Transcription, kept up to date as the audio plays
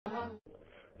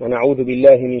ونعوذ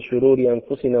بالله من شرور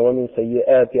أنفسنا ومن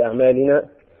سيئات أعمالنا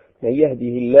من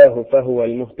يهده الله فهو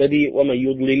المهتدي ومن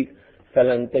يضلل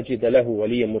فلن تجد له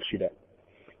وليا مرشدا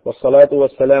والصلاة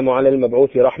والسلام على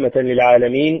المبعوث رحمة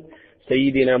للعالمين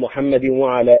سيدنا محمد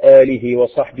وعلى آله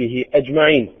وصحبه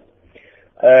أجمعين.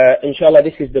 Inshallah,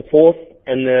 this is the fourth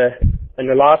and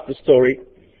the last story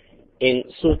in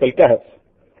Surah Al-Kahf.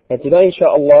 And today,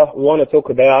 inshallah, we want to talk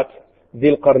about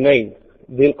Dhul Qarnain.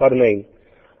 Dhul Qarnain.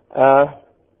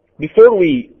 Before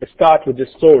we start with the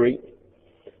story,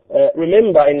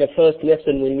 remember in the first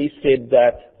lesson when we said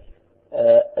that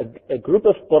a group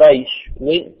of Quraysh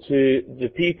went to the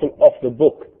people of the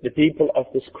book, the people of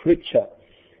the scripture,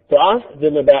 to ask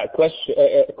them about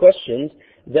questions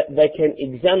that they can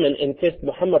examine and test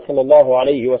Muhammad sallallahu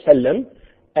alayhi wa sallam,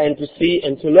 and to see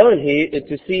and to learn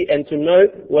to see and to know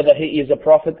whether he is a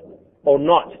prophet or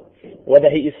not, whether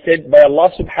he is sent by Allah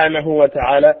subhanahu wa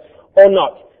ta'ala or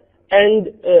not. And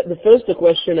the first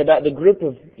question about the group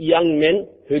of young men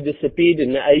who disappeared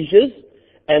in the ages,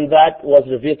 and that was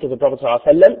revealed to the Prophet sallallahu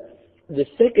alayhi wa sallam. The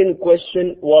second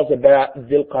question was about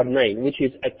Dhul Qarnain, which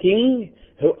is a king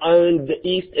who owned the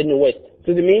east and the west.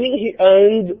 So the meaning, he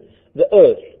owned the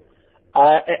earth.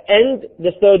 And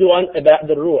the third one about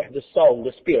the ruh, the soul,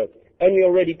 the spirit. And we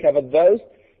already covered those.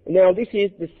 Now this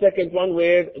is the second one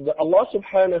where Allah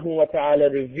subhanahu wa ta'ala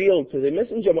revealed to the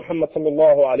Messenger Muhammad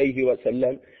sallallahu alayhi wa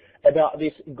sallam about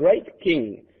this great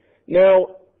king. Now,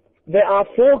 there are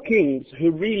four kings who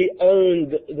really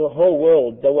owned the whole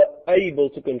world. They were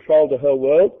able to control the whole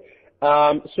world.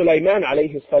 Sulaiman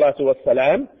alayhi salatu wa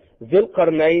salam, Dhul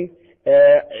Qarnain,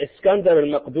 Iskandar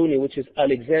al-Maqduni, which is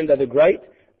Alexander the Great,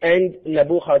 and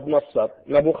Nebuchadnezzar.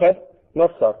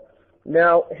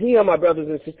 Now, here, my brothers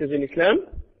and sisters in Islam,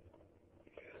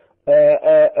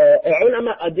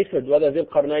 ulama are different whether Dhul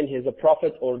Qarnain is a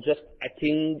prophet or just a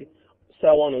king,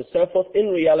 so on and so forth. In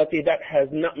reality, that has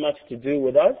not much to do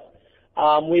with us.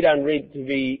 We don't read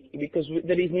because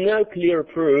there is no clear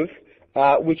proof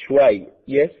which way,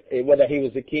 yes, whether he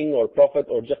was a king or a prophet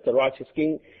or just a righteous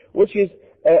king, which is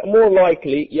more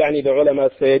likely, the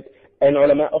ulama said, and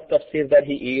ulama of tafsir, that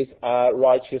he is a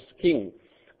righteous king.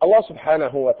 Allah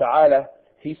subhanahu wa ta'ala,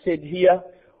 he said here,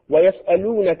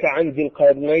 وَيَسْأَلُونَكَ عَنْ ذِي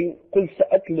الْقَرْنَيْنِ قُلْ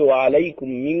سَأَتْلُو عَلَيْكُمْ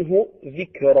مِنْهُ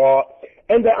ذِكْرًا.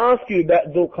 And they ask you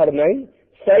about Dhul Qarnain,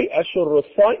 say, I shall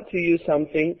recite to you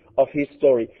something of his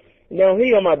story. Now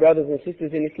here, my brothers and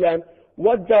sisters in Islam,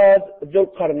 what does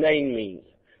Dhul Qarnain mean?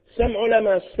 Some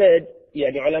ulama said,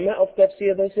 ulama of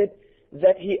tafsir, they said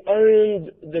that he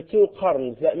owned the two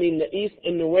qarns, that mean the east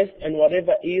and the west and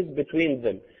whatever is between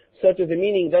them. So to the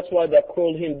meaning, that's why they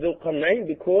called him Dhul Qarnain,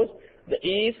 because the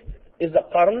east is a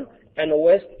qarn and the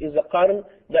west is a qarn,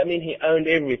 that means he owned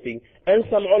everything. And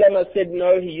some ulama said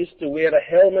no, he used to wear a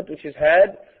helmet which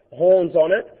had horns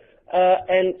on it,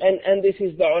 and this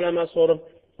is the ulama sort of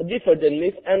differed in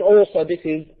this, and also this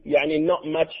is not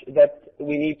much that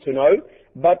we need to know,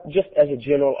 but just as a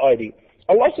general idea.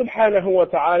 Allah subhanahu wa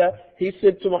ta'ala, he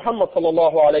said to Muhammad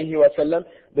sallallahu alayhi wa sallam,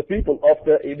 the people of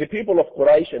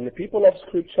Quraysh and the people of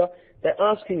scripture, they're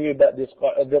asking you about this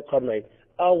Dhul Qarnain.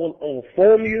 I will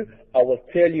inform you, I will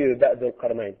tell you about Dhul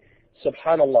Qarnain.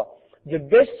 Subhanallah. The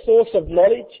best source of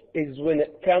knowledge is when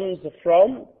it comes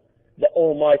from the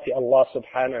Almighty Allah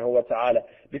subhanahu wa ta'ala,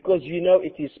 because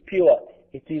it is pure,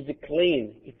 it is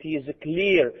clean, it is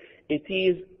clear, it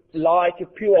is like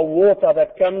pure water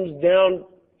that comes down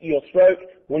your throat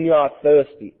when you are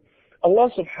thirsty. Allah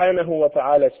subhanahu wa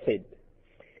ta'ala said,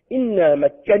 إِنَّا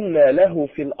مَكَّنَّا لَهُ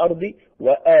فِي الْأَرْضِ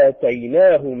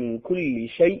وَآتَيْنَاهُ مِنْ كُلِّ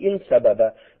شَيْءٍ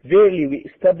سَبَبًا. Verily we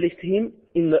established him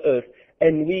in the earth,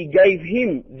 and we gave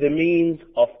him the means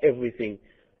of everything.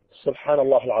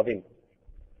 Subhanallah al-Azim.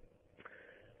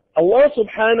 Allah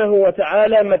subhanahu wa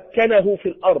ta'ala makkanahu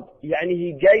fil ard,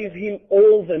 he gave him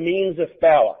all the means of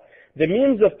power. The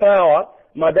means of power,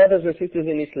 my brothers and sisters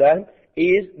in Islam,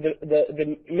 is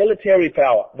the military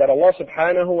power that Allah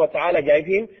subhanahu wa ta'ala gave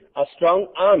him, a strong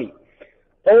army.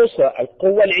 Also,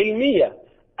 al-quwwa al-ilmiyya,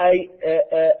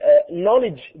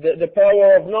 knowledge, the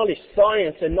power of knowledge,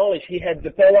 science and knowledge. He had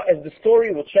the power, as the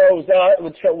story will show us,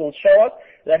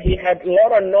 that he had a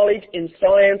lot of knowledge in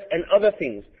science and other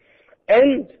things.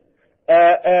 And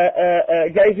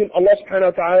gave him, Allah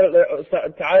subhanahu wa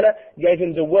ta'ala gave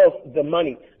him the wealth, the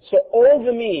money. So all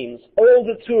the means, all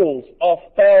the tools of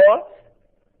power,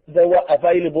 they were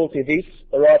available to this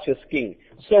righteous king.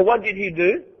 So what did he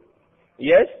do?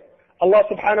 Yes, Allah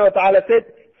subhanahu wa ta'ala said,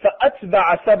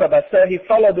 فَأَتْبَعَ سَبَبًا. So he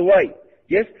followed the way.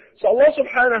 Yes, so Allah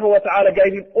subhanahu wa ta'ala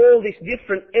gave him all these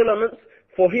different elements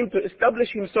for him to establish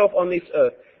himself on this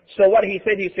earth. So what he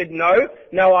said, no,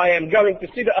 now I am going to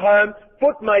sit at home,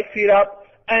 put my feet up,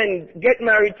 and get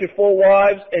married to 4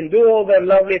 wives and do all the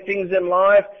lovely things in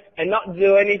life and not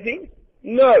do anything?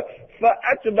 No.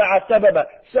 فَأَتْبَعَ سَبَبًا.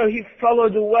 So he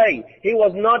followed away. He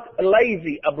was not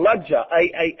lazy, a bludger,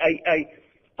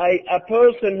 a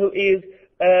person who is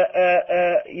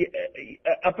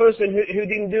a person who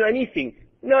didn't do anything.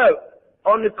 No.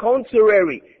 On the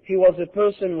contrary, he was a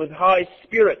person with high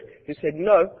spirit who said,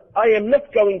 no, I am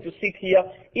not going to sit here,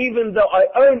 even though I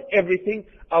own everything.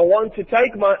 I want to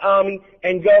take my army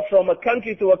and go from a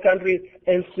country to a country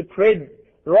and spread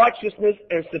righteousness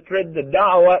and spread the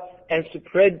da'wah and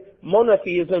spread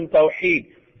monotheism, tawheed.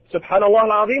 Subhanallah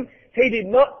al-Azim, he did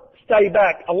not stay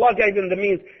back. Allah gave him the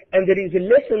means. And there is a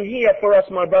lesson here for us,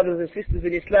 my brothers and sisters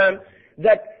in Islam,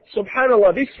 that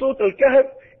subhanallah, this Surah Al-Kahf,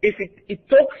 if it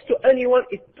talks to anyone,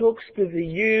 it talks to the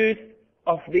youth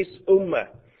of this ummah.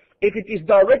 If it is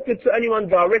directed to anyone,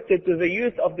 directed to the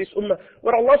youth of this ummah.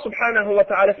 What Allah subhanahu wa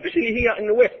ta'ala, especially here in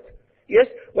the West, yes,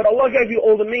 what Allah gave you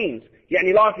all the means.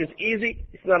 Yani life is easy,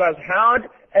 it's not as hard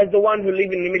as the one who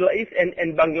live in the Middle East and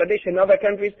Bangladesh and other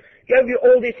countries. Gave you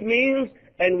all these means,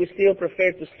 and we still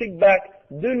prefer to sit back,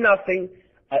 do nothing,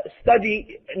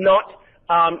 study not,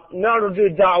 nor do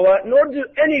da'wah, nor do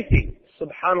anything.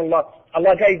 Subhanallah.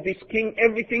 Allah gave this king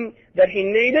everything that he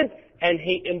needed, and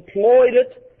he employed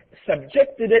it,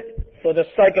 subjected it for the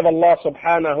sake of Allah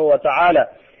subhanahu wa ta'ala.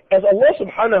 As Allah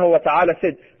subhanahu wa ta'ala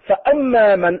said,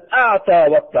 فَأَمَّا مَنْ أَعْتَى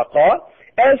وَاتَّقَى.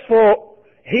 As for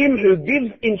him who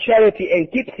gives in charity and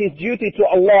keeps his duty to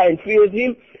Allah and fears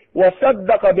him,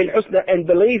 وَصَدَّقَ بِالْحُسْنَى, and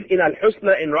believes in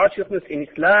al-husna, in righteousness, in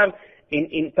Islam,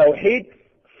 in tawheed,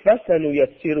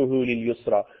 فَسَنُيَسِّرُهُ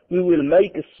لِلْيُسْرَى. We will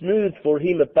make smooth for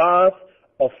him a path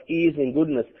of ease and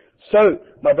goodness. So,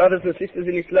 my brothers and sisters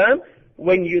in Islam,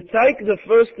 when you take the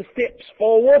first steps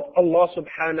forward, Allah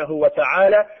subhanahu wa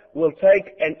ta'ala will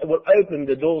take and will open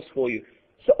the doors for you.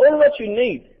 So all what you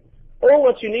need,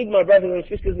 my brothers and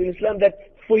sisters in Islam, that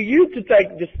for you to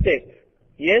take the step,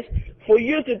 yes, for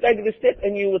you to take the step,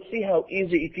 and you will see how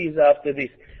easy it is after this.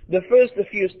 The first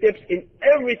few steps in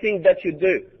everything that you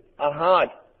do are hard,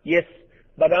 yes,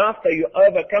 but after you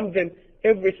overcome them,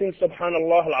 everything,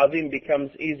 subhanallah al-azim, becomes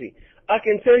easy. I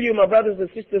can tell you, my brothers and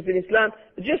sisters in Islam,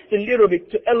 just a little bit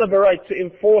to elaborate, to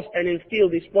enforce and instill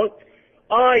this point.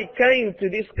 I came to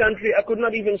this country, I could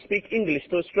not even speak English,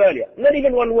 to Australia. Not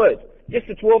even one word. Just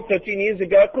 12, 13 years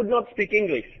ago, I could not speak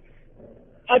English.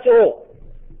 At all.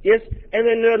 Yes? And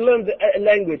then I learned the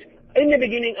language. In the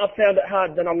beginning, I found it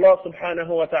hard. Then Allah subhanahu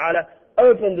wa ta'ala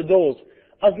opened the doors.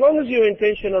 As long as your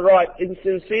intention are right and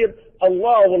sincere,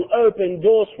 Allah will open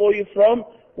doors for you from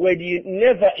where you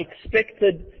never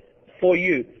expected for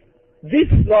you. This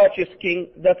righteous king,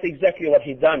 that's exactly what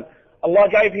he done. Allah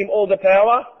gave him all the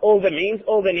power, all the means,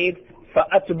 all the needs.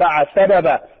 فَأَتْبَعَ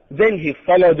سَبَبًا. Then he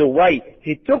followed the way.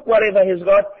 He took whatever he's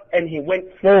got and he went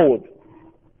forward.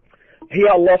 Here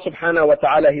Allah subhanahu wa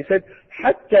ta'ala, he said,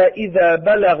 حَتَّى إِذَا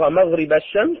بَلَغَ مَغْرِبَ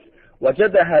الشَّمْسِ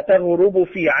وَجَدَهَا تَغْرُبُ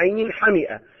فِي عَيْنٍ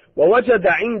حَمِئَةٍ وَوَجَدَ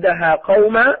عِنْدَهَا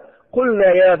قَوْمًا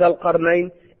قُلْنَا يَا ذَا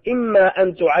الْقَرْنَيْنِ إِمَّا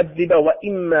أَن تُعَذِّبَ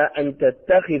وَإِمَّا أَن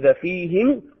تَتَّخِذَ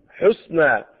فِيهِمْ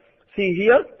حُسْنًا. See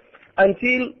here,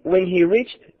 until when he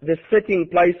reached the setting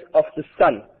place of the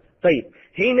sun.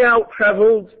 He now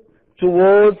traveled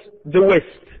towards the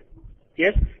west.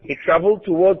 Yes, he traveled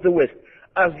towards the west.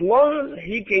 As long as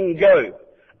he can go,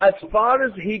 as far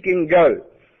as he can go.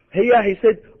 Here he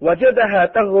said,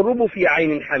 وَجَدَهَا تَغْرُبُ فِي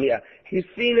عَيْنٍ حَمِئَةٍ. He's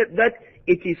seen it that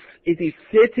it is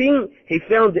setting, he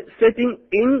found it setting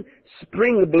in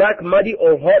spring black muddy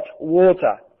or hot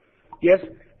water. Yes,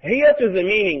 here to the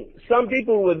meaning, some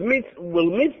people will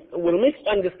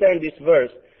misunderstand this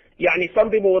verse. Yani some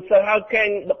people would say, how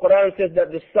can the Quran says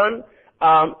that the sun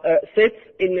sets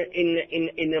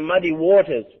in the muddy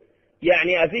waters?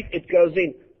 Yani as if it goes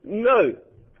in. No.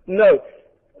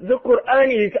 The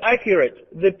Quran is accurate.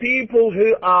 The people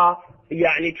who are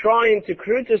trying to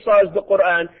criticize the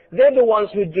Quran, they're the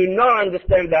ones who do not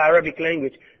understand the Arabic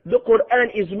language. The Quran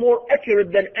is more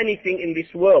accurate than anything in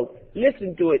this world.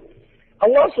 Listen to it.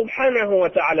 Allah subhanahu wa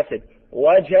ta'ala said,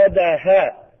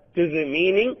 وَجَدَهَا, to the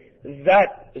meaning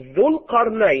that Dhul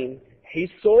Qarnain, he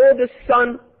saw the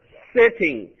sun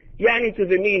setting. To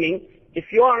the meaning,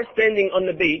 if you are standing on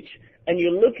the beach and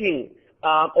you're looking,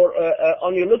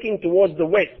 you're looking towards the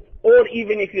west, or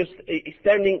even if you're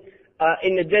standing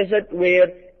in the desert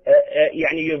where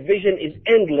your vision is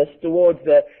endless towards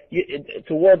the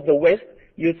west,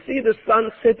 you see the sun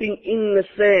setting in the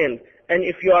sand. And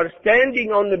if you are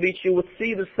standing on the beach, you would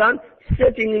see the sun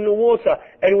setting in the water.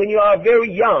 And when you are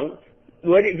very young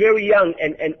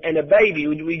and a baby,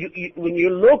 when you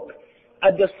look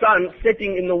at the sun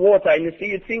setting in the water and you see,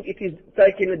 you think it is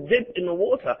taking a dip in the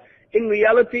water. In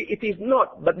reality, it is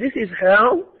not. But this is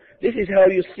how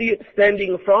you see it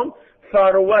standing from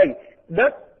far away.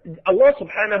 That Allah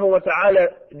subhanahu wa ta'ala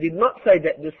did not say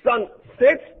that the sun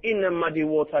sets in the muddy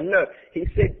water. No, He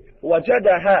said,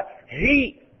 وَجَدَهَا.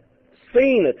 He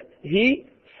seen it. He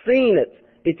seen it.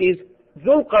 It is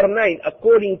Dhul Qarnain.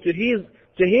 According to him,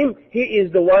 he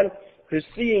is the one who's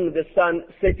seeing the sun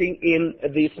setting in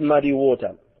this muddy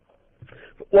water.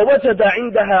 وَوَجَدَ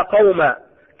عِنْدَهَا قَوْمًا.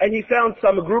 And he found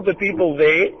some group of people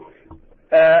there.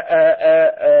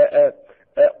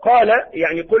 قال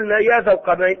يعني قلنا يا ذا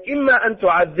القرنين إما أن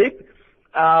تعذب.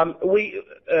 We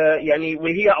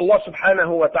hear Allah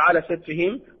subhanahu wa ta'ala said to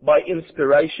him by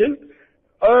inspiration,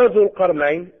 O Dhul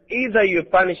Qarnain, either you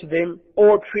punish them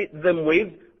or treat them with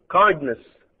kindness.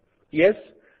 Yes?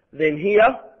 Then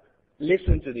here,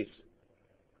 listen to this.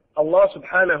 Allah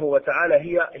subhanahu wa ta'ala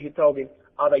here, He told him,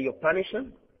 either you punish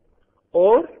them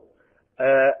or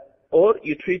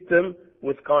you treat them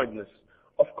with kindness.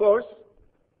 Of course,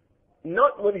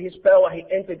 not with his power he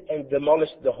entered and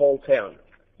demolished the whole town.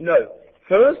 No.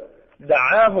 First,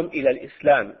 دعاهم إلى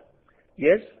الإسلام.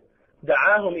 Yes?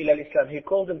 دعاهم إلى الإسلام. He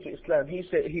called them to Islam. He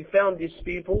said, he found these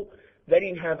people, they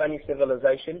didn't have any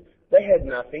civilization, they had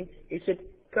nothing. He said,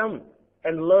 come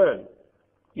and learn.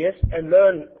 Yes? And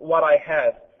learn what I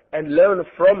have. And learn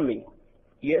from me.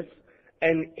 Yes?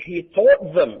 And he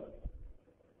taught them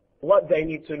what they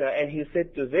need to know. And he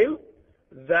said to them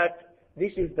that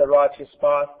this is the righteous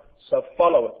path, so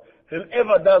follow it.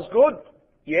 Whomever does good,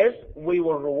 yes, we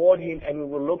will reward him and we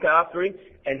will look after him.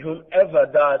 And whomever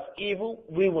does evil,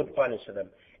 we would punish them.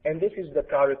 And this is the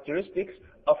characteristics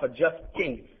of a just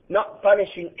king. Not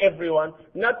punishing everyone,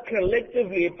 not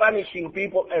collectively punishing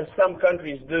people as some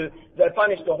countries do. They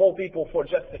punish the whole people for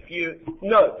just a few.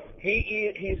 No,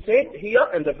 he said here,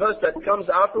 and the verse that comes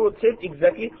afterwards said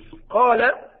exactly,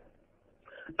 قال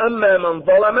أما من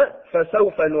ظلم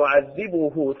فسوف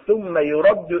نعذبه ثم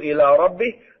يرد إلى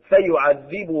ربه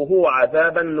فيعذبه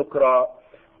عذابا نكرا.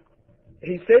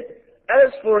 He said,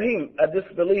 as for him, a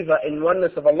disbeliever in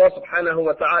oneness of Allah subhanahu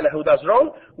wa ta'ala who does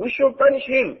wrong, we shall punish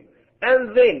him.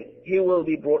 And then he will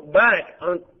be brought back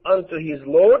unto his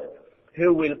Lord,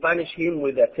 who will punish him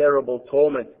with a terrible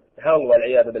torment. Hell wal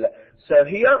iyad billah. So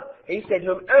here, he said,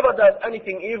 whomever does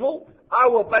anything evil, I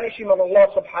will punish him, and Allah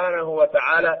subhanahu wa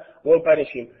ta'ala will punish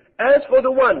him. As for the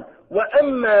one,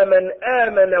 وَأَمَّا مَنْ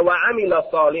آمَنَ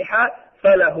وَعَمِلَ صَالِحًا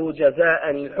فَلَهُ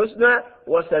جَزَاءً الْحُسْنَى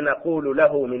وَسَنَقُولُ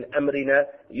لَهُ مِنْ أَمْرِنَا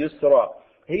يُسْرًا.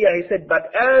 Here he said, but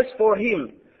as for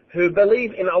him who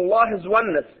believe in Allah's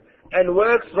oneness and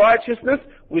works righteousness,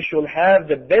 we shall have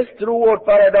the best reward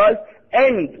paradise,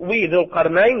 and we, Dhul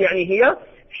Qarnain, yani here,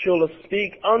 shall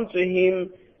speak unto him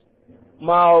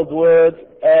mild words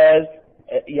as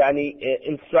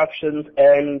instructions,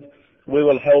 and we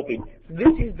will help him.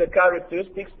 This is the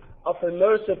characteristics of a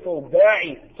merciful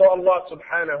da'i to Allah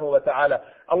subhanahu wa ta'ala.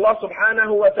 Allah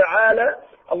subhanahu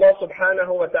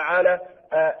wa ta'ala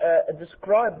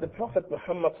described the Prophet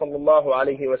Muhammad sallallahu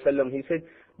alayhi wa sallam. He said,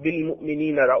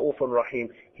 بِالْمُؤْمِنِينَ رَؤُوفٌ رَحِيمٌ.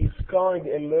 He's kind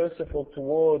and merciful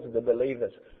towards the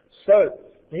believers. So,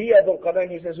 here Dhul Qarnain,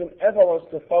 he says, whoever wants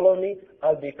to follow me,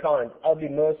 I'll be kind, I'll be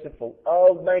merciful,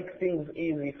 I'll make things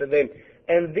easy for them.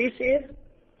 And this is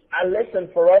a lesson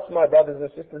for us, my brothers and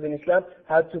sisters in Islam,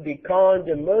 how to be kind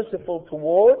and merciful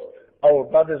towards our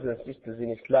brothers and sisters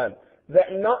in Islam.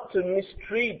 That not to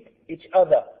mistreat each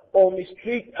other or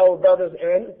mistreat our brothers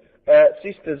and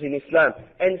sisters in Islam.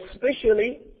 And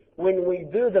especially when we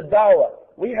do the da'wah,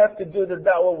 we have to do the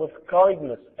da'wah with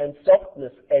kindness and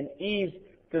softness and ease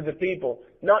to the people,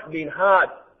 not being hard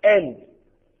and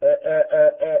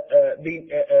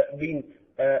being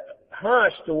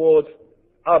harsh towards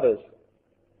others.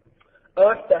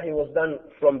 After he was done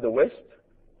from the west,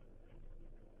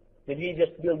 did he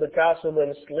just build a castle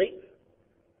and sleep?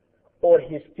 Or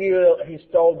he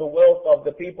stole the wealth of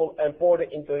the people and poured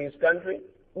it into his country?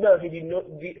 No, he did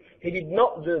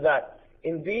not do that.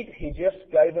 Indeed, he just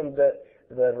gave them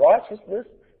the righteousness.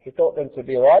 He taught them to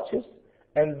be righteous,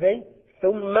 and then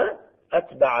ثُمَّ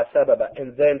أَتْبَعَ سَبَبًا,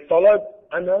 and then followed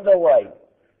another way.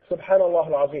 Subhanallah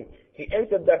al-Azim. He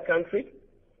entered that country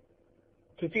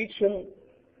to teach him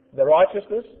the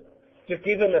righteousness, to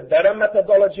give them a better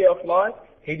methodology of life.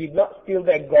 He did not steal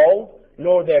their gold,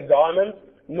 nor their diamonds,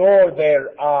 nor their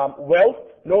wealth,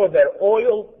 nor their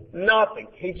oil, nothing.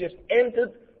 He just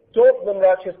entered, taught them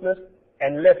righteousness,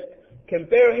 and left.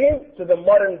 Compare him to the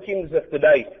modern kings of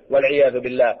today. وَالْعِيَاذُ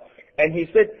بِاللَّهِ. And he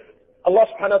said, Allah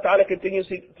subhanahu wa ta'ala continues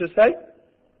to say,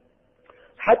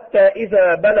 حَتَّى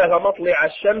إِذَا بَلَغَ مَطْلِعَ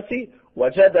الشَّمْسِ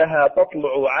وَجَدَهَا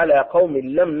تَطْلُعُ عَلَى قَوْمٍ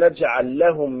لَمْ نَجْعَلْ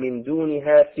لَهُم مِّن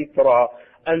دُونِهَا سِتْرًا.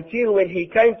 Until when he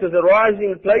came to the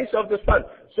rising place of the sun.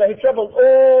 So he traveled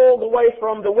all the way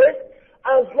from the west.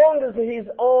 As long as his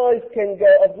eyes can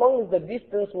go, as long as the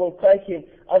distance will take him,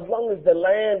 as long as the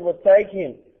land will take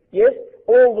him, yes,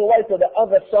 all the way to the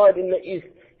other side in the east.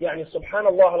 Yani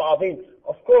subhanallah al-azim.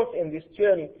 Of course, in this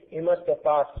journey, he must have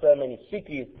passed so many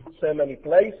cities, so many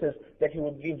places that he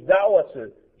would give da'wah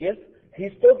to. Yes,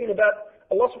 he's talking about,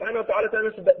 Allah subhanahu wa ta'ala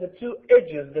tells us about the two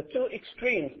edges, the two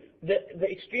extremes, the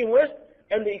extreme west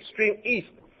and the extreme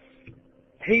east.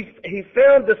 He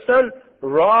found the sun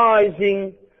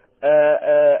rising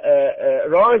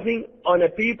on a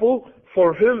people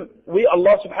for whom we,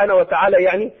 Allah subhanahu wa ta'ala,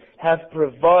 yani, have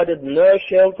provided no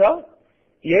shelter,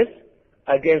 yes,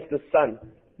 against the sun.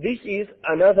 This is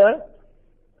another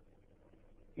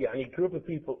group of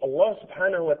people. Allah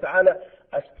subhanahu wa ta'ala,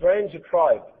 a strange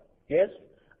tribe, yes,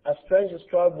 a strange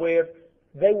tribe where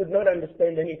they would not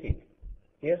understand anything,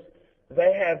 yes,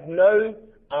 they have no,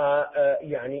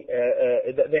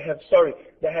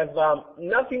 they have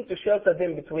nothing to shelter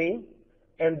them between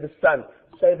and the sun.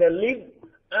 So they live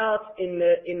out in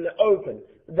the open.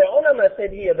 The ulama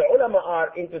said here, the ulama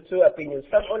are into two opinions.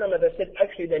 Some ulama, they said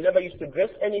actually they never used to dress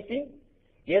anything.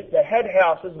 Yes, they had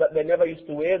houses, but they never used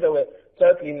to wear. They were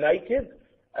totally naked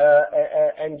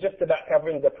and just about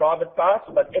covering the private parts,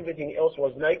 but everything else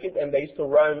was naked, and they used to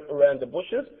roam around the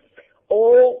bushes.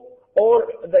 Or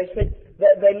they said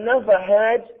that they never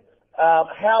had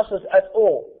houses at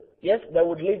all. Yes, they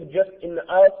would live just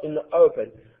out in the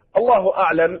open. Allahu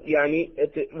a'lam,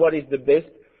 what is the best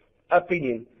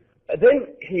opinion.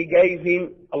 Then he gave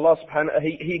him, Allah subhanahu,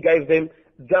 he gave them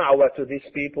da'wah to these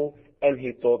people, and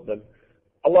he taught them.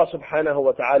 Allah subhanahu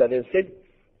wa ta'ala then said,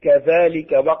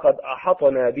 كَذَلِكَ وَقَدْ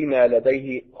أَحَطْنَا بِمَا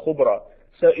لَدَيْهِ خُبْرًا.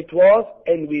 So it was,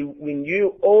 and we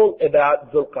knew all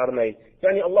about Dhul Qarnain.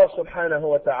 Allah subhanahu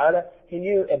wa ta'ala, he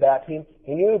knew about him,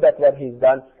 he knew about what he's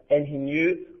done, and he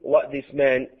knew what this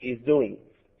man is doing.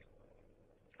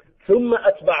 ثُمَّ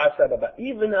أَتْبَعَ سَبَبًا.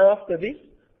 Even after this,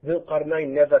 Dhul Qarnain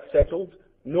never settled,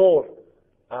 nor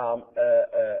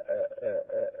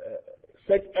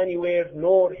set anywhere,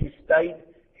 nor he stayed.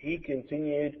 He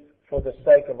continued for the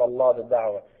sake of Allah, the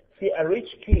da'wah. See, a rich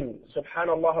king,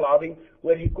 subhanallah al-azim,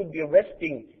 where he could be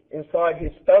resting inside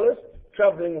his palace,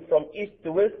 traveling from east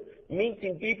to west,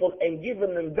 meeting people and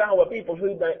giving them da'wah, people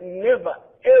who they never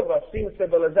ever seen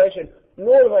civilization,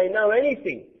 nor they know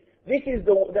anything. This is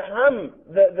the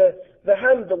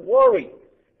worry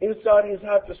inside his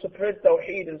heart to spread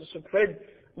tawheed and to spread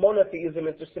monotheism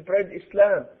and to spread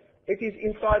Islam. It is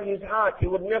inside his heart. He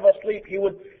would never sleep. He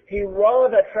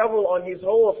rather travel on his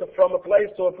horse from a place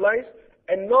to a place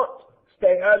and not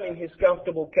stay home in his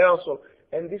comfortable counsel.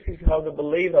 And this is how the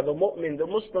believer, the mu'min, the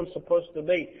Muslim is supposed to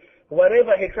be.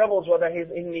 Wherever he travels, whether he's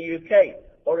in the UK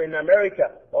or in America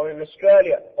or in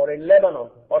Australia or in Lebanon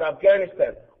or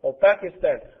Afghanistan or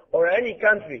Pakistan or any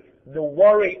country, the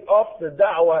worry of the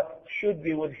da'wah should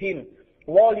be with him.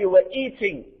 While you were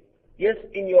eating, yes,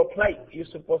 in your plate, you're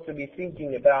supposed to be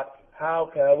thinking about how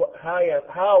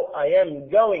I am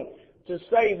going to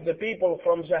save the people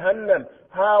from Jahannam,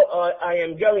 how I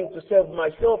am going to save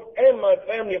myself and my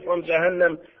family from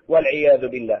Jahannam, wal-'iyadhu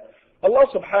billah. Allah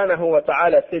subhanahu wa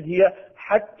ta'ala said here,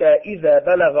 حَتَّى إِذَا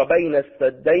بَلَغَ بَيْنَ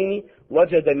السَّدَّيْنِ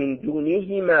وَجَدَ مِن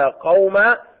دُونِهِمَا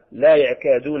قَوْمًا لَا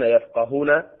يَكَادُونَ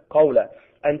يَفْقَهُونَ قَوْلًا.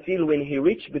 Until when he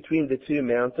reached between the two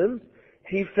mountains,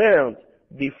 he found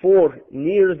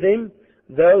near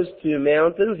those two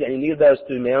mountains,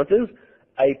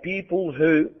 a people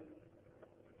who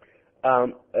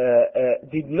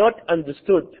did not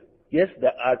understood. Yes, they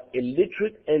are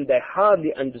illiterate and they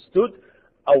hardly understood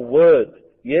a word.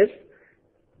 Yes.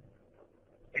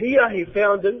 Here he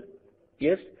found them.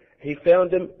 Yes, he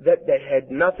found them that they had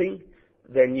nothing,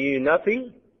 they knew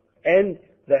nothing, and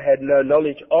they had no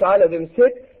knowledge of. Allah then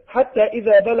said, حتى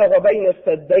إذا بلغ بين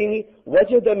السدين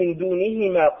وجد من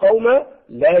دونهما قوما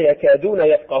لا يكادون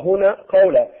يفقهون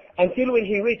قولا. Until when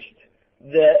he reached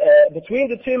between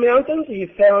the two mountains, he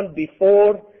found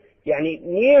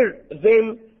near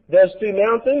them, those two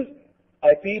mountains,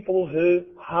 a people who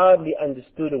hardly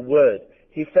understood a word.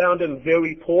 He found them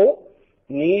very poor,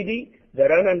 needy, they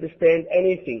don't understand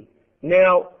anything.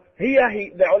 Now, here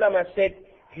the ulama said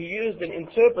he used an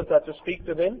interpreter to speak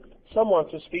to them, someone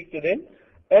to speak to them,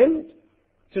 and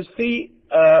to see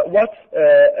what's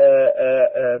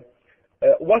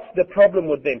the problem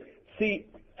with them. See,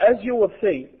 as you will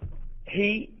see,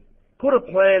 he put a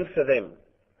plan for them.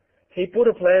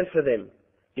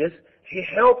 Yes, he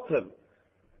helped them.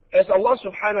 As Allah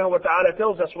subhanahu wa ta'ala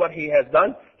tells us what he has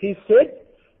done, he said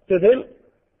to them,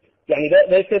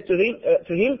 they said to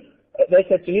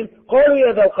him, قالوا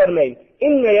يا ذا القرنين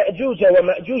إن يأجوج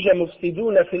ومأجوج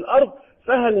مفسدون في الأرض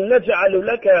فهل نجعل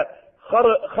لك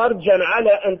خرجا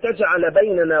على أن تجعل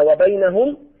بيننا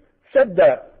وبينهم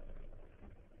سدا.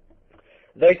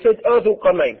 They said, O Dhul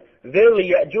Qarnain,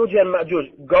 verily Ya'juj and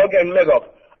Ma'juj, Gog and Magog,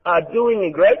 are doing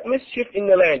a great mischief in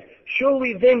the land. Shall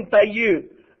we then pay you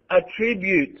a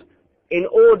tribute in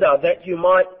order that you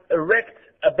might erect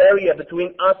a barrier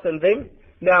between us and them?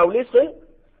 Now listen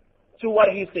to what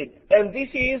he said. And this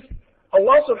is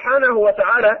Allah subhanahu wa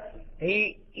ta'ala,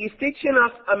 He is teaching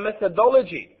us a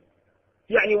methodology.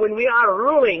 Yani when we are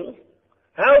ruling,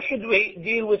 how should we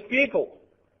deal with people?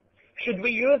 Should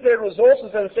we use their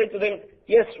resources and say to them,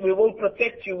 yes, we will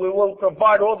protect you, we will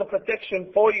provide all the protection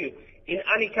for you in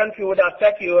any country would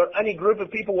attack you or any group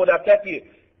of people would attack you,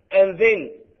 and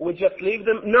then we just leave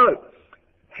them? No.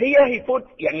 Here he put,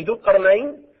 Dhul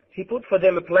Qarnain, he put for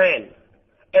them a plan.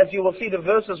 As you will see, the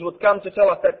verses would come to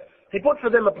tell us that he put for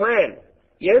them a plan.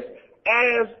 Yes?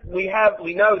 As we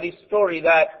know this story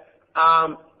that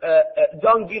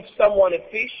don't give someone a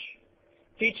fish,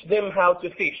 teach them how to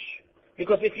fish.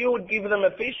 Because if you would give them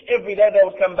a fish, every day they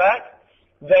would come back,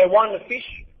 they want a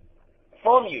fish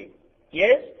from you.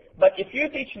 Yes? But if you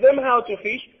teach them how to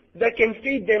fish, they can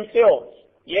feed themselves.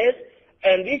 Yes?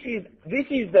 And this is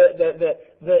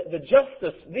the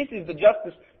justice. This is the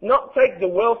justice. Not take the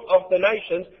wealth of the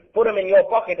nations, put them in your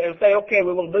pocket and say, okay,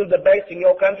 we will build a base in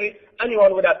your country.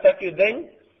 Anyone would attack you then,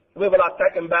 we will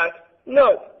attack them back.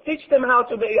 No. Teach them how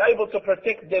to be able to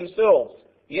protect themselves.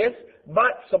 Yes?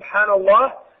 But,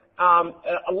 subhanallah,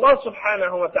 Allah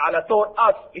subhanahu wa ta'ala taught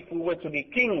us if we were to be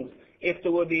kings, if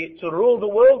we were to rule the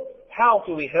world, how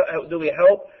do we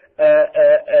help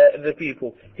the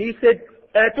people? He said,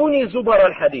 Atuni zubar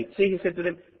al-hadid. See, he said to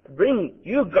them,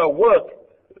 you go work.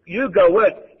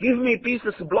 Give me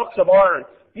pieces, blocks of iron.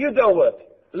 You go work.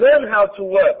 Learn how to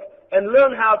work and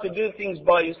learn how to do things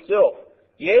by yourself.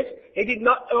 Yes? He did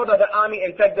not order the army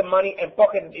and take the money and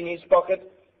pocket it in his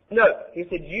pocket. No, he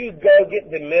said, you go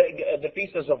get the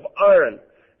pieces of iron.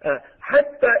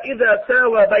 حتى إذا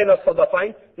ساوى بين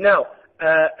الصدفين. Now,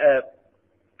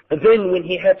 then when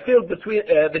he had filled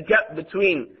the gap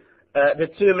between the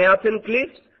two mountain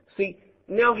cliffs, see,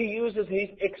 now he uses his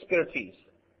expertise.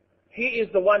 He is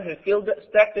the one who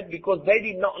stacked it because they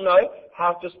did not know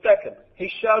how to stack it. He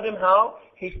showed them how.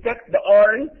 He stacked the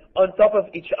iron on top of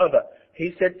each other.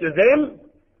 He said to them,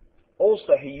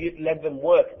 also he let them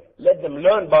work, let them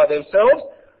learn by themselves.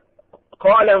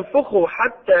 قال انفخوا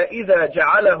حتى إذا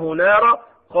جعله نارا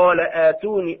قال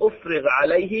آتوني أفرغ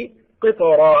عليه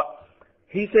قطرا.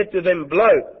 He said to them,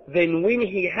 blow. Then when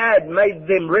he had made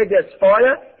them red as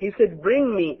fire, he said,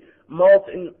 bring me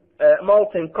molten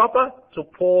copper to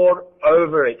pour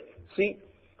over it. See,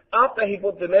 after he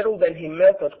put the metal, then he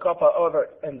melted copper over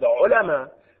it. And the ulama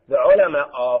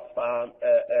of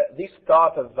this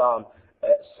type of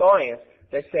science,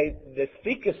 they say the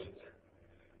thickest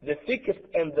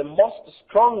and the most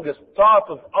strongest type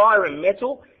of iron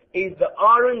metal is the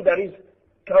iron that is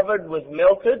covered with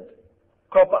melted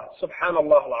copper.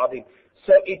 Subhanallah al-Azim.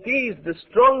 So it is the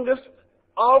strongest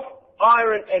of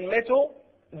iron and metal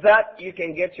that you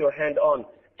can get your hand on.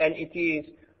 And it is,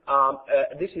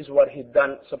 this is what he'd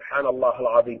done, subhanallah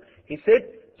al-Azim. He said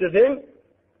to them,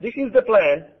 this is the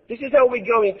plan, this is how we're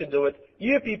going to do it.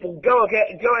 You people go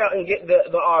out and get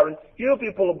the iron. You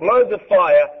people blow the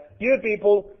fire. You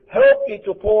people help me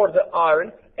to pour the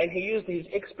iron. And he used his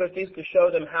expertise to show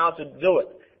them how to do it.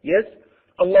 Yes?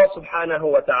 Allah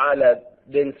subhanahu wa ta'ala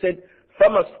then said,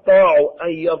 فَمَا اسْطَاعُوا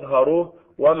أَن يَظْهَرُوهُ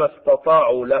وَمَا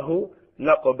اسْتَطَاعُوا لَهُ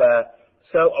نَقْبًا.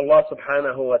 So Allah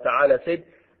subhanahu wa ta'ala said,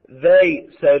 they,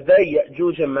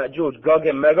 Ya'juj and Ma'juj, Gog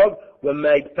and Magog, were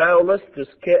made powerless to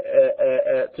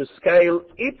scale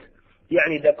it.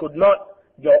 Yani they could not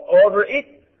go over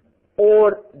it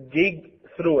or dig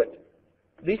through it.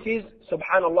 This is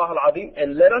subhanallah al-Azim.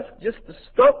 And let us just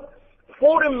stop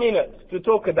for a minute to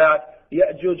talk about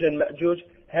Ya'juj and Ma'juj,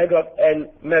 Hagog and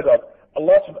Magog.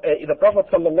 The Prophet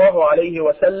sallallahu alayhi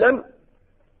wa sallam,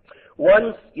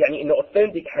 once, in the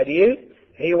authentic hadith,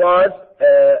 he was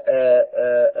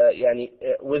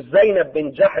with Zainab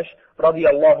bin Jahash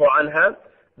radiyallahu anha,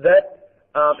 that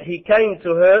he came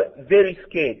to her very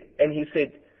scared, and he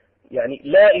said,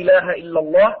 لا إله إلا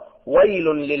الله ويل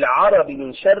للعرب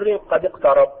من شر قد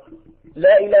اقترب.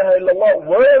 لا إله إلا الله,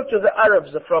 woe to the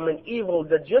Arabs from an evil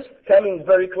that just coming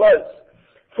very close.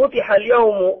 فتح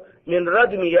اليوم من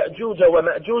ردم يأجوج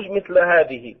ومأجوج مثل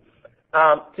هذه.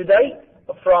 Today,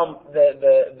 from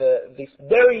this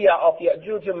barrier of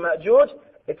Ya'juj and Ma'juj,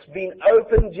 it's been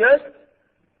opened just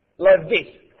like this.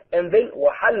 And then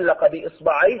وحلق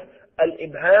بإصبعيه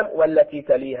الإبهام والتي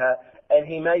تليها. And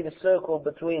he made a circle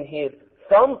between his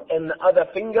thumb and the other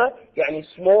finger,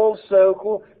 small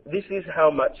circle. This is how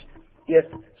much. Yes.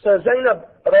 So Zainab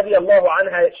radiallahu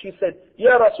anha, she said,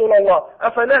 Ya Rasulullah,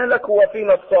 أَفَنَهْلَكُ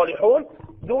وَفِينَا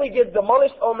الصَّالِحُونَ? Do we get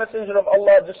demolished, O Messenger of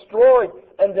Allah, destroyed,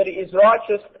 and there is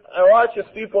righteous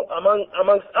people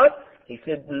amongst us? He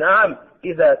said, نعم,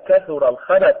 إِذَا كَثُرَ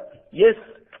الْخَبَث. Yes,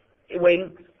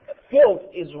 when filth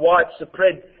is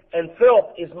widespread and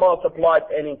filth is multiplied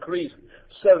and increased.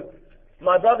 So,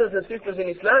 my brothers and sisters in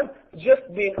Islam, just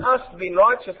being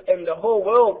righteous and the whole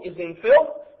world is in filth,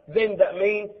 then that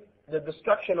means the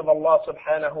destruction of Allah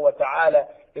subhanahu wa ta'ala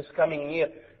is coming near.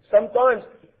 Sometimes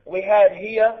we had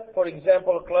here, for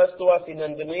example, close to us in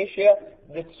Indonesia,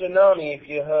 the tsunami, if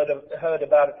you heard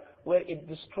about it, where it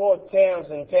destroyed towns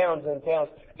and towns and towns.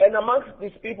 And amongst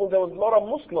these people there was a lot of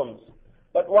Muslims.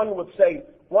 But one would say,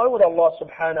 why would Allah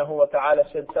subhanahu wa ta'ala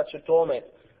send such a torment?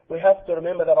 We have to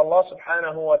remember that Allah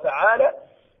subhanahu wa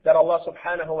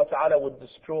ta'ala would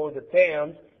destroy the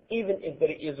towns even if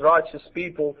there is righteous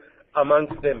people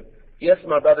amongst them. Yes,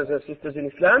 my brothers and sisters in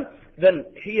Islam. Then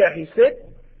here he said,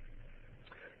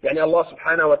 Allah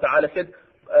subhanahu wa ta'ala said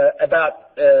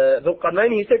about Dhul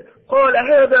Qarnain, he said, قال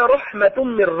هذا رحمة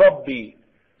من ربي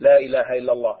لا إله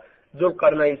إلا الله. Dhul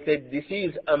Qarnain said, this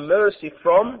is a mercy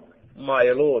from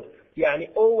my Lord.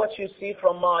 All what you see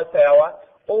from my power,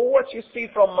 all what you see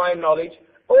from my knowledge,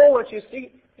 all what you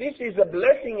see, this is a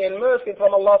blessing and mercy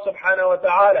from Allah subhanahu wa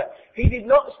ta'ala. He did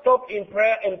not stop in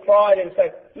prayer and pride and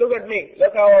say, look at me,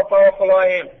 look how powerful I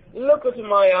am, look at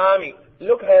my army,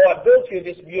 look how I built you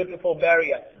this beautiful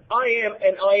barrier. I am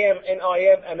and I am and I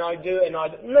am and I do and I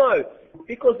do. No,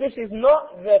 because this is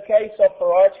not the case of a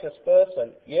righteous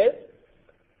person. Yes?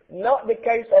 Not the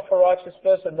case of a righteous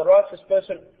person. The righteous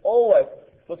person always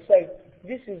would say,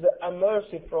 this is a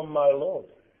mercy from my Lord.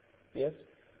 Yes?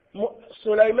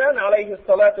 Sulaiman alayhi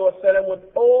salatu wasalam, with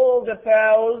all the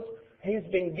powers he's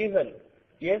been given,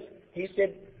 yes, he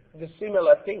said the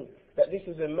similar thing, that this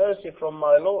is a mercy from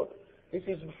my Lord. This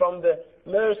is from the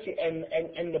mercy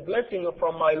and the blessing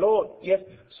from my Lord. Yes,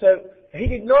 so he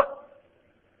did not,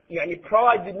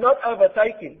 pride did not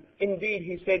overtake him. Indeed,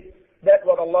 he said that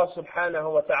what Allah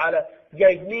subhanahu wa ta'ala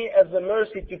gave me as a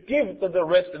mercy to give to the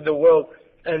rest of the world.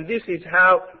 And this is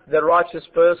how the righteous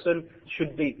person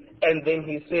should be. And then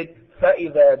he said,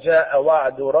 فَإِذَا جَاءَ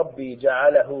وَعْدُ رَبِّي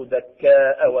جَعَلَهُ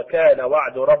دَكَّاءَ وَكَانَ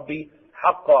وَعْدُ رَبِّي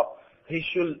حَقًّا. He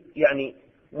should,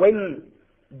 when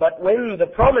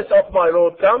the promise of my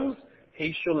Lord comes,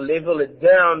 he should level it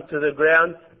down to the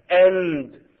ground,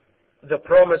 and the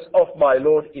promise of my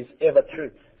Lord is ever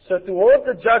true. So towards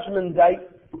the judgment day,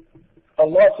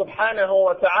 Allah subhanahu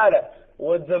wa ta'ala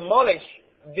would demolish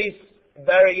this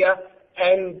barrier,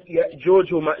 and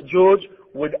Ya'juj wa Ma'juj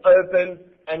would open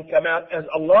and come out, as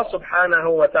Allah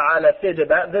subhanahu wa ta'ala said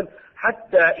about them,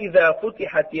 حَتَّى إِذَا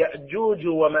فُتِحَتْ يَأْجُوجُ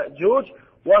وَمَأْجُوجُ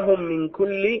وَهُمْ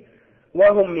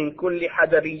مِنْ كُلِّ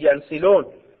حَدَبٍ يَنْسِلُونَ.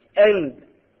 And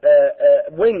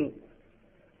when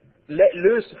let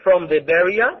loose from the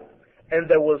barrier, and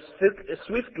they will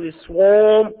swiftly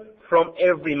swarm from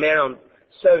every mound.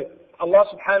 So Allah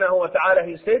subhanahu wa ta'ala,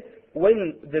 he said,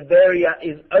 when the barrier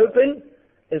is open,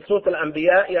 in Surah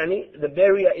Al-Anbiya, the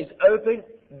barrier is open,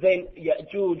 then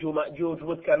Ya'juj wa Ma'juj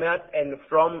would come out, and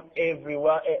from every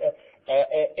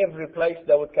place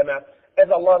they would come out. As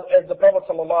the Prophet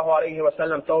sallallahu alaihi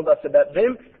wasallam told us about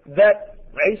them, that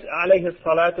Isa alayhi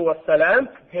salatu wasalam,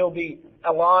 he'll be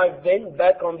alive then,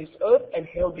 back on this earth, and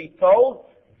he'll be told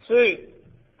to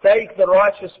take the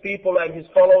righteous people and his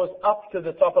followers up to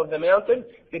the top of the mountain,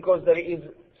 because there is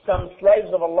some slaves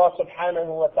of Allah subhanahu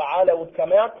wa ta'ala would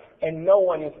come out, and no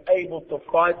one is able to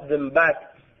fight them back.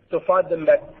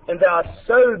 And they are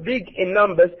so big in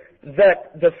numbers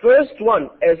that the first one,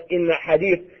 as in the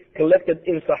hadith collected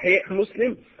in Sahih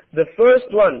Muslim, the first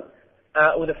one,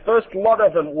 or the first lot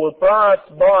of them will pass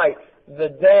by the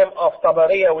dam of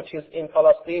Tabariya, which is in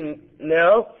Palestine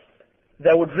now.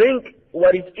 They would drink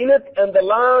what is in it, and the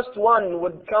last one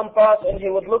would come past, and he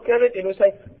would look at it and would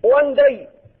say, one day,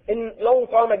 in long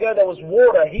time ago, there was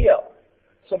water here.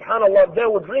 Subhanallah, they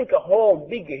would drink a whole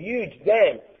big, huge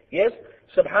dam. Yes,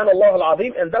 Subhanallah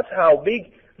al-Azim, and that's how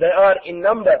big they are in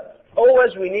number.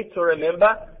 Always we need to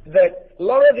remember that a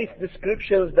lot of these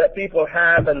descriptions that people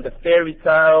have, and the fairy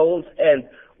tales, and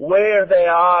where they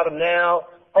are now,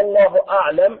 Allahu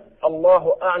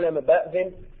A'lam about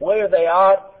them, where they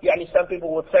are. Some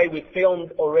people would say we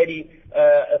filmed already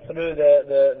through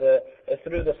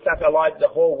the satellite the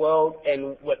whole world,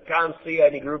 and we can't see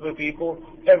any group of people.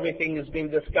 Everything has been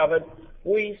discovered.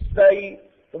 We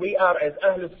are as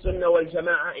Ahlul Sunnah wal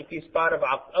Jama'ah, it is part of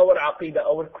our Aqidah,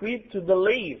 our creed, to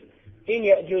believe in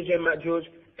Ya'juj and Ma'juj,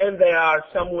 and they are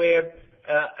somewhere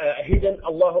hidden,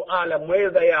 Allahu A'lam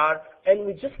where they are, and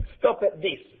we just stop at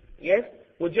this. Yes?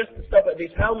 We'll just stop at this.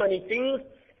 How many things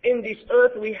in this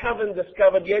earth we haven't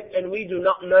discovered yet and we do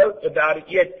not know about it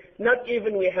yet? Not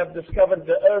even we have discovered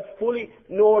the earth fully,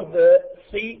 nor the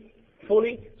sea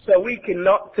fully, so we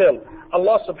cannot tell.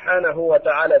 Allah subhanahu wa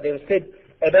ta'ala then said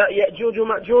about Ya'juj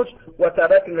wa Ma'juj,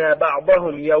 وَتَرَكْنَا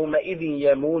بَعْضَهُمْ يَوْمَئِذٍ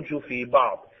يَمُوجُ فِي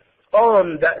بَعْض.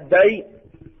 On that day,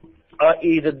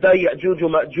 i.e. the day Ya'juj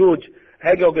wa Ma'juj,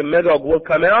 Hagog and Magog will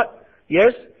come out,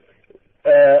 yes,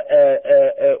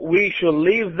 we shall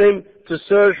leave them to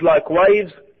surge like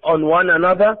waves on one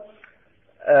another.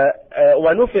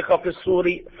 وَنُفِخَ فِي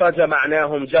الصُّورِ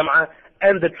فَجَمَعْنَاهُمْ جَمْعًا.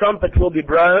 And the trumpet will be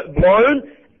blown,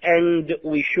 and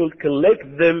we should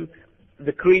collect them,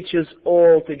 the creatures,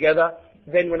 all together.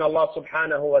 Then when Allah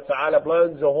subhanahu wa ta'ala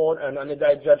blows the horn and on the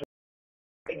day of judgment,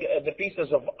 the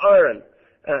pieces of iron,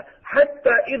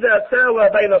 حَتَّى إِذَا سَاوَى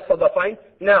بَيْنَ الصَّدَفَيْنِ.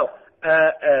 Now,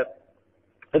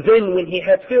 then when he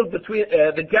had filled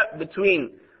the gap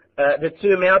between the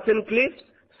two mountain cliffs,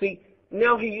 see,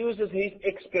 now he uses his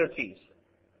expertise.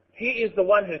 He is the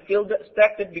one who filled it,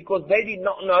 stacked it, because they did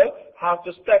not know how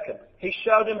to stack it. He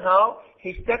showed them how.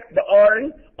 He stacked the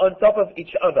iron on top of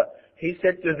each other. He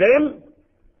said to them,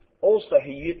 also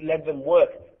he let them work,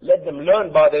 let them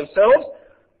learn by themselves.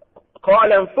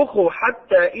 قال انفخوا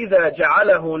حتى إذا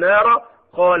جعله نارا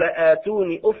قال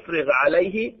آتوني أفرغ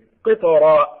عليه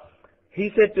قطرا. He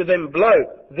said to them, blow.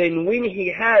 Then when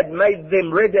he had made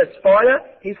them red as fire,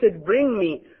 he said, bring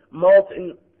me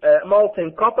molten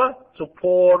copper to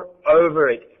pour over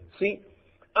it. See,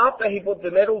 after he put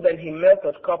the metal, then he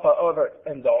melted copper over it.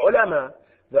 And the ulama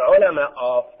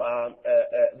of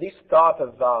this type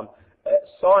of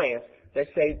science, they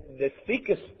say the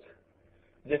thickest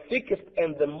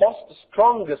and the most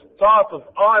strongest type of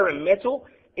iron metal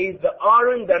is the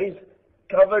iron that is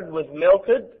covered with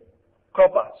melted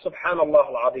copper. Subhanallah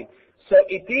al-Azim. So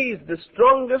it is the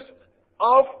strongest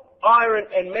of iron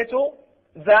and metal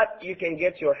that you can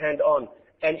get your hand on.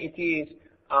 And it is,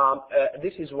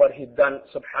 this is what he'd done,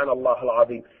 Subhanallah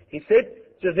al-Azim. He said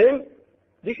to them,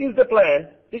 this is the plan,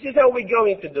 this is how we're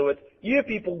going to do it. You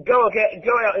people go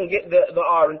out and get the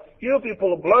iron. You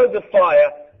people blow the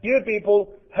fire. You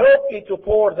people help me to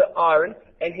pour the iron.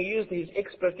 And he used his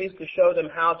expertise to show them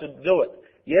how to do it.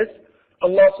 Yes?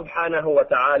 Allah subhanahu wa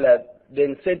ta'ala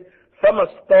then said, فَمَا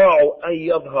اسْطَاعُوا أَن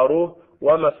يَظْهَرُوهُ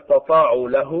وَمَا اسْتَطَاعُوا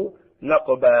لَهُ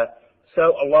نَقْبًا.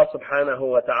 So Allah subhanahu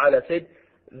wa ta'ala said,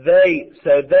 they,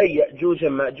 Ya'juj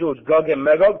and Ma'juj, Gog and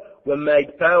Magog, were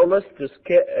made powerless to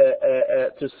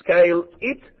scale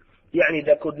it. Yani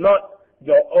they could not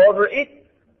go over it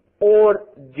or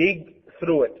dig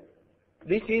through it.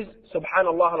 This is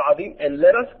Subhanallah al-Azim. And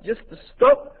let us just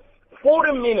stop for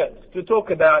a minute to talk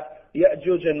about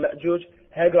Ya'juj and Ma'juj,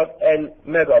 Hagog and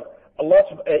Magog.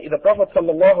 The Prophet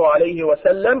sallallahu alayhi wa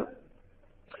sallam,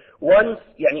 once,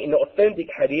 yani in the authentic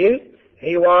hadith,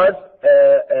 he was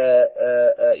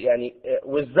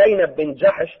with Zainab bin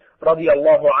Jahash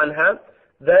radiyallahu anha,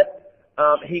 that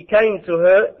he came to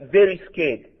her very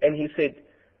scared, and he said,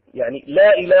 يعني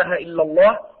لا إله إلا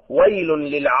الله ويل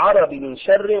للعرب من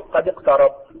شر قد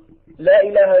اقترب. لا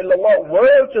إله إلا الله,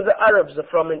 woe to the Arabs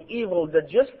from an evil that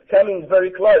just coming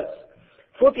very close.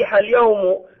 فتح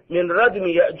اليوم من ردم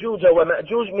يأجوج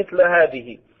ومأجوج مثل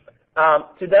هذه.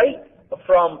 Today,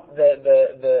 from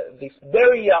this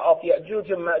barrier of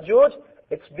Ya'juj and Ma'juj,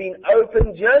 it's been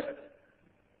opened just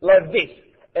like this.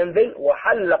 And then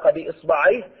وحلق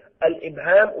بإصبعيه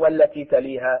الإبهام والتي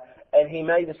تليها. And he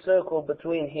made a circle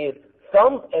between his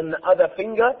thumb and the other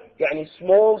finger, يعني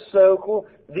small circle.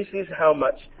 This is how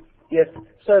much. Yes.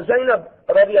 So Zainab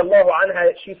radiallahu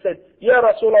anha, she said, Ya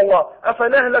Rasulullah,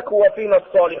 أفنهلك وفينا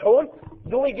الصالحون?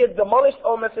 Do we get demolished,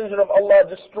 O Messenger of Allah,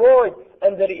 destroyed,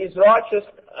 and there is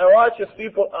righteous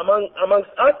people amongst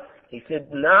us? He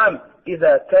said, Naam,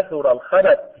 إذا كثر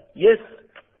الخبث. Yes,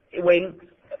 when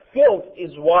filth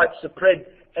is widespread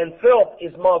and filth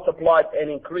is multiplied and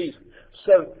increased.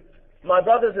 So, my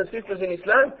brothers and sisters in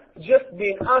Islam, just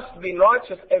being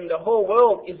righteous and the whole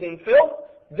world is in filth,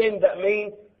 then that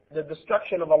means the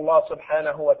destruction of Allah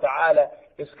subhanahu wa ta'ala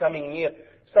is coming near.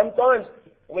 Sometimes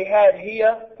we had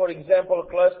here, for example,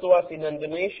 close to us in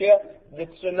Indonesia, the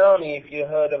tsunami, if you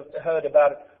heard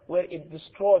about it, where it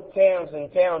destroyed towns and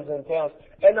towns and towns.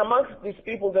 And amongst these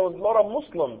people there was a lot of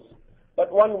Muslims.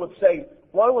 But one would say,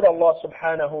 why would Allah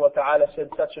subhanahu wa ta'ala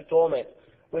send such a torment?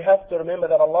 We have to remember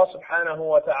that Allah subhanahu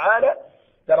wa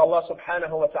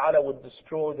ta'ala would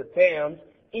destroy the towns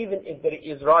even if there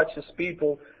is righteous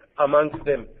people amongst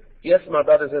them. Yes, my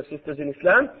brothers and sisters in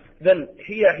Islam. Then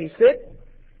here he said,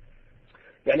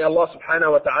 يعني Allah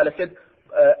subhanahu wa ta'ala said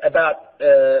about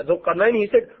Dhul Qarnain, he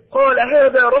said, قال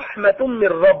هذا رحمة من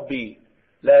ربي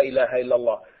لا إله إلا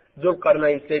الله. Dhul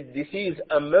Qarnain said, this is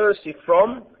a mercy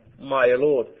from my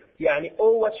Lord. Yani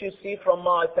all what you see from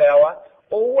my power,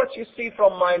 all what you see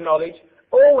from my knowledge,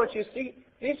 all what you see,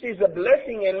 this is a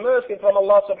blessing and mercy from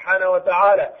Allah subhanahu wa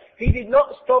ta'ala. He did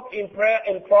not stop in prayer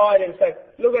and pride and say,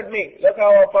 look at me, look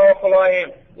how powerful I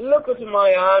am, look at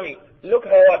my army, look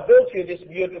how I built you this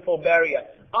beautiful barrier.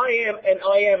 I am and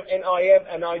I am and I am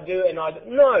and I do and I do.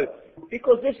 No,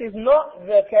 because this is not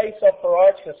the case of a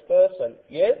righteous person.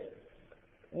 Yes?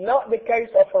 Not the case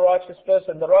of a righteous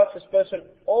person. The righteous person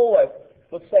always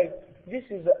would say, this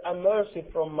is a mercy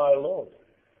from my Lord.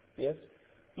 Yes?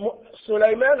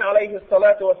 Sulaiman alayhi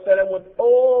salatu wasalam, with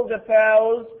all the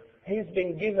powers he's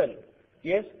been given,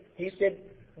 yes, he said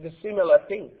the similar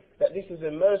thing, that this is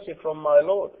a mercy from my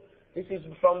Lord. This is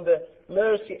from the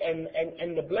mercy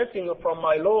and the blessing from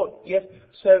my Lord. Yes,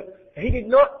 so he did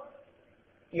not,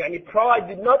 pride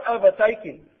did not overtake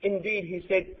him. Indeed, he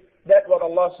said that what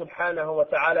Allah subhanahu wa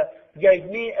ta'ala gave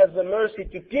me as a mercy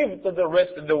to give to the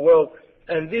rest of the world.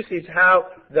 And this is how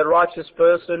the righteous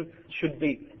person should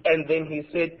be. And then he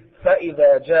said,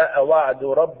 فَإِذَا جَاءَ وَعْدُ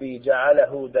رَبِّي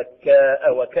جَعَلَهُ دَكَّاءَ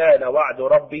وَكَانَ وَعْدُ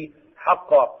رَبِّي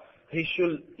حَقًّا. He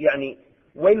should,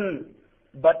 when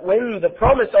the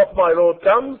promise of my Lord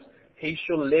comes, he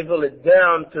should level it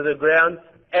down to the ground,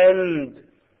 and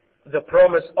the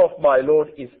promise of my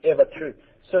Lord is ever true.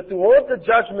 So towards the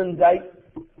judgment day,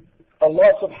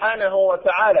 Allah subhanahu wa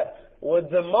ta'ala will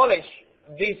demolish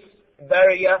this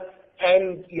barrier,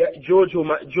 and Ya'juj wa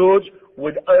Ma'juj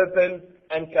would open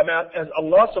and come out, as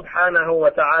Allah subhanahu wa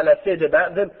ta'ala said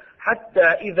about them,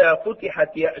 حَتَّى إِذَا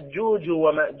فُتِحَتْ يَأْجُوجُ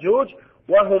وَمَأْجُوجُ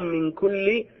وَهُمْ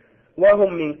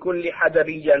مِنْ كُلِّ حَدَرٍ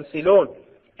يَنْسِلُونَ.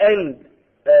 And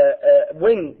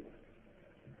when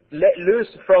let loose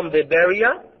from the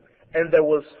barrier, and they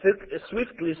will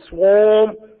swiftly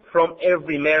swarm from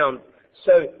every mound.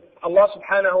 So Allah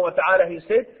subhanahu wa ta'ala, He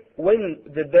said, when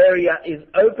the barrier is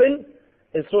open,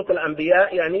 in Surah Al-Anbiya,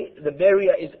 the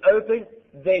barrier is open,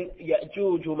 then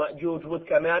Ya'juj wa Ma'juj would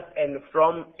come out, and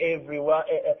from every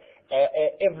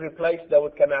place they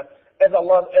would come out. As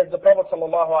the Prophet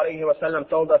sallallahu alaihi wasallam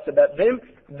told us about them,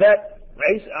 that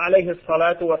Isa alayhi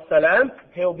salatu wassalam,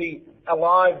 he'll be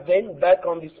alive then, back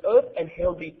on this earth, and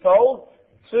he'll be told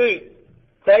to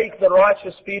take the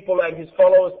righteous people and his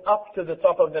followers up to the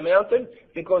top of the mountain,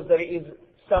 because there is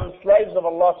some slaves of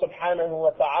Allah subhanahu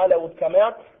wa ta'ala would come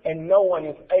out, and no one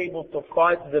is able to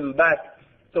fight them back.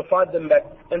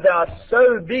 And they are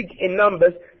so big in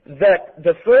numbers that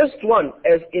the first one,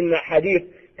 as in the hadith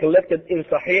collected in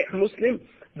Sahih Muslim,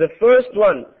 the first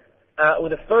one,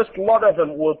 with the first lot of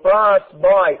them will pass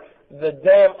by the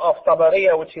dam of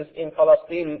Tabariya, which is in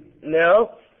Palestine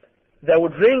now. They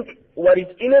would drink what is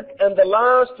in it, and the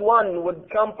last one would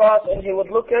come past, and he would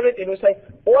look at it and would say,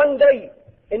 one day,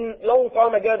 in long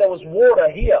time ago, there was water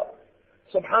here.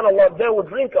 Subhanallah, they would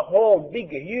drink a whole big,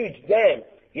 huge dam.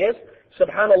 Yes,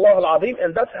 Subhanallah al-Azim,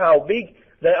 and that's how big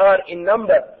they are in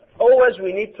number. Always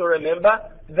we need to remember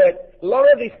that a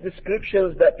lot of these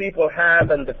descriptions that people have,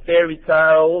 and the fairy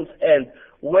tales, and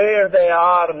where they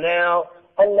are now,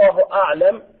 Allahu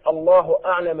A'lam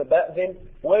about them,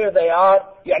 where they are.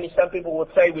 Some people would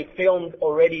say we filmed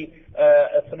already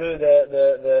through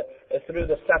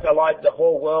the satellite the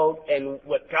whole world, and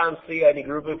we can't see any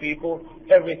group of people.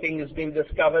 Everything has been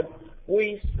discovered.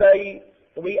 We say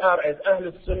we are, as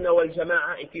Ahlul Sunnah wal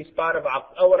Jama'ah, it is part of our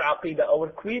Aqidah, our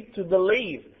creed, to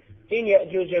believe in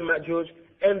Ya'juj and Ma'juj,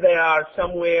 and they are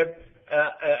somewhere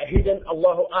hidden.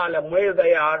 Allahu A'lam where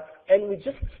they are, and we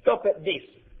just stop at this.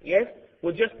 Yes,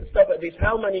 we just stop at this.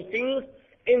 How many things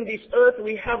in this earth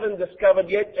we haven't discovered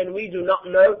yet, and we do not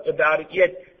know about it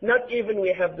yet. Not even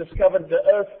we have discovered the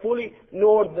earth fully,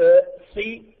 nor the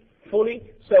sea fully,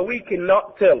 so we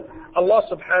cannot tell. Allah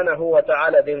subhanahu wa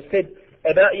ta'ala then said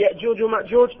about Ya'juj wa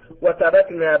Ma'juj,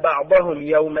 وَتَرَكْنَا بَعْضَهُمْ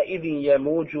يَوْمَئِذٍ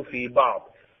يَمُوجُ فِي بَعْضٍ.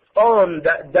 On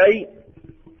that day,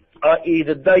 i.e.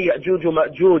 the day Ya'juj wa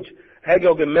Ma'juj,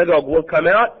 Hagog and Magog will come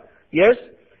out, yes,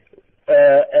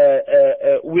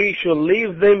 we shall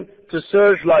leave them to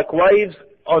surge like waves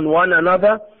on one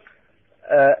another.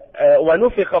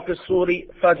 وَنُفِخَ فِي الصُّورِ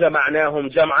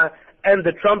فَجَمَعْنَاهُمْ جَمْعًا. And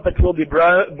the trumpet will be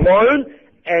blown,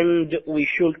 and we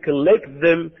should collect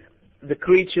them, the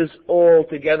creatures, all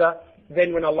together.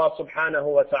 Then when Allah subhanahu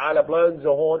wa ta'ala blows the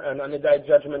horn, and on the day of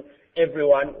judgment,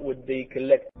 everyone would be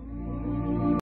collected.